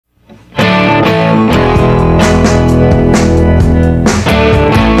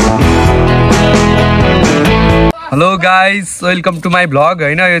Hello guys, welcome to my vlog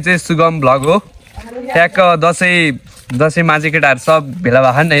हैन। यो चाहिँ सुगम भ्लग हो। ट्याक्क दसैँमा चाहिँ केटाहरू सब भेला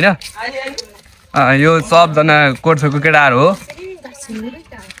भएछन् हैन। यो सबजना कोर्सको केटाहरू हो।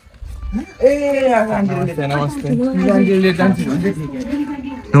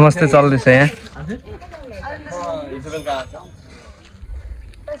 नमस्ते चल्दैछ यहाँ।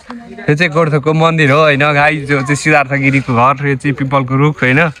 यो चाहिँ गोर्खाको मन्दिर हो हैन गाइस। यो चाहिँ सिद्धार्थ गिरीको घर, यो चाहिँ पिपलको रुख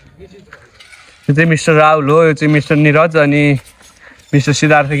हैन। यो चाहिँ मिस्टर राहुल हो, यो चाहिँ मिस्टर निरज अनि मिस्टर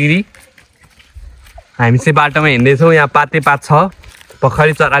सिद्धार्थ गिरी। हामी चाहिँ बाटोमा हिँड्दैछौँ। यहाँ पाते पात छ,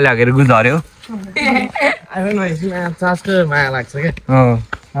 भर्खरै चराले हगेर गुज्र्यो। माया लाग्छ क्या।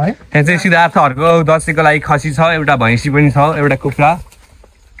 यहाँ चाहिँ सिद्धार्थहरूको दसैँको लागि खसी छ, एउटा भैँसी पनि छ, एउटा कुखुरा।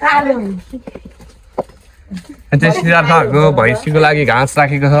 चाहिँ सिद्धार्थहरूको भैँसीको लागि घाँस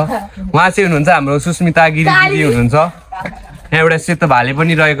राखेको छ। उहाँ चाहिँ हुनुहुन्छ हाम्रो सुस्मिता गिरी दिदी हुनुहुन्छ। यहाँ एउटा सेतो भाले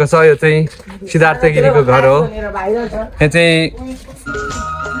पनि रहेको छ। यो चाहिँ सिद्धार्थ गिरीको घर हो। यहाँ चाहिँ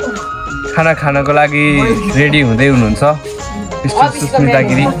खाना खानको लागि रेडी हुँदै हुनुहुन्छ सुस्मिता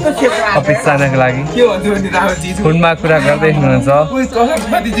गिरी अफिस जानको लागि। फोनमा कुरा गर्दै हुनुहुन्छ।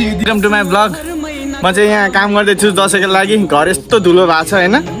 Welcome to my blog. म चाहिँ यहाँ काम गर्दैछु दसैँको लागि। घर यस्तो धुलो भएको छ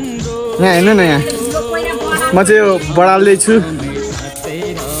होइन। यहाँ हेर्नु न, यहाँ म चाहिँ यो बढाल्दैछु।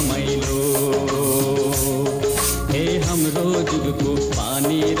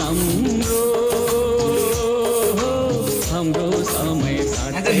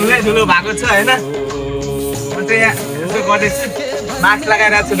 धुलो भएको छ होइन। म चाहिँ यहाँ यसो गर्दैछु, मास्क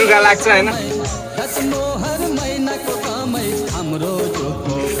लगाइरहेको छु, लुगा लाग्छ होइन।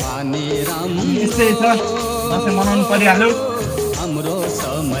 यस्तै छ, दसैँ मनाउनु परिहाल्यो।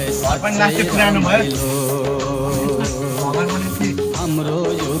 घर पनि लास्टै पुरानो भयो।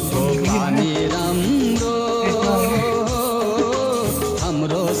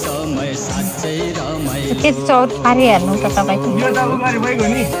 चौर पारिहाल्नु त तपाईँको। यो त उगारे भएको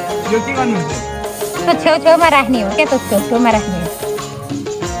नि, यो के गर्नुहुन्छ? त्यो छेउछेउमा राख्ने हो क्या, त्यो छेउछेउमा राख्ने हो।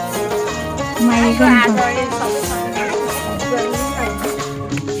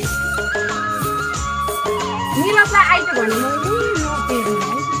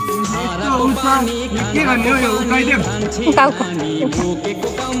 के गर्ने हो यो? उठाइदियो। नानी भोकेको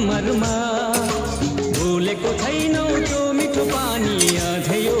कम्मरमा भुलेको छैनौ त्यो मिठो पानी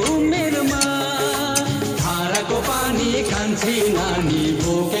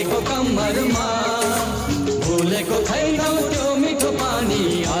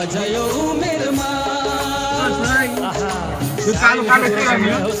अझ यो उमेरमा।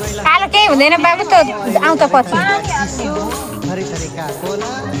 कालो केही हुँदैन बाबु, त आउँ त पछि।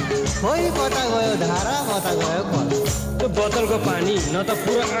 त्यो बोतलको पानी न त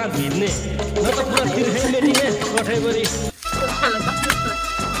पुरा आँट भिज्ने, न त पुरा तिर्खै मेटिने कठैभरि।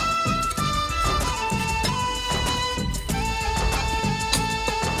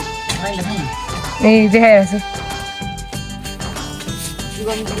 ए देखाइरहेको छु।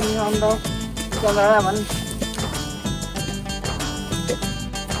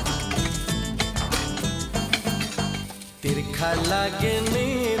 तिर्खा लागे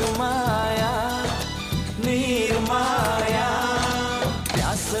निर्माया निर्माया,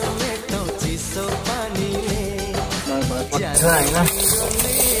 प्यास मेटो चिसो पानीले।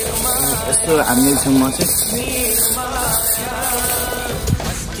 यस्तो हामीले छौँ म चाहिँ।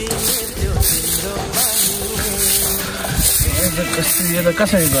 यो त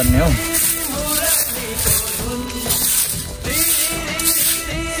कसरी गर्ने हौ?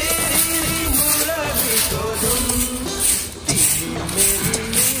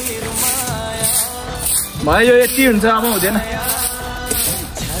 भयो, यो यति हुन्छ, अब हुँदैन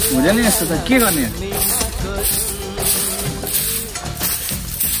यस्तो त के गर्ने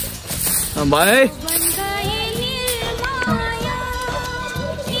भयो है।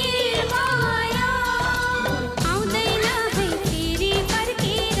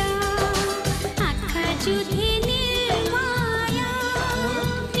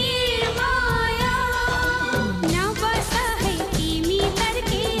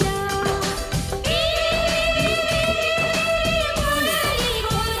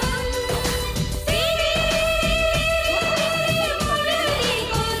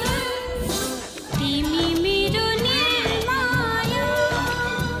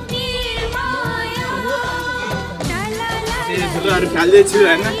 धुलोहरू फाल्दैछु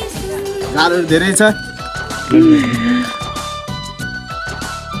होइन, गाह्रोहरू धेरै छ।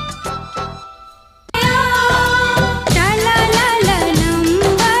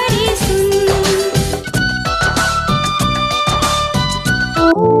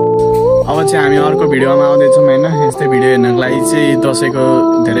 अब चाहिँ हामी अर्को भिडियोमा आउँदैछौँ होइन। यस्तै भिडियो हेर्नको लागि चाहिँ दसैँको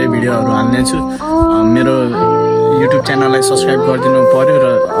धेरै भिडियोहरू हाल्नेछु। मेरो युट्युब च्यानललाई सब्सक्राइब गरिदिनु पर्यो र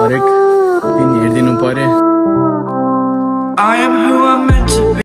हरेक दिन हेरिदिनु पर्यो।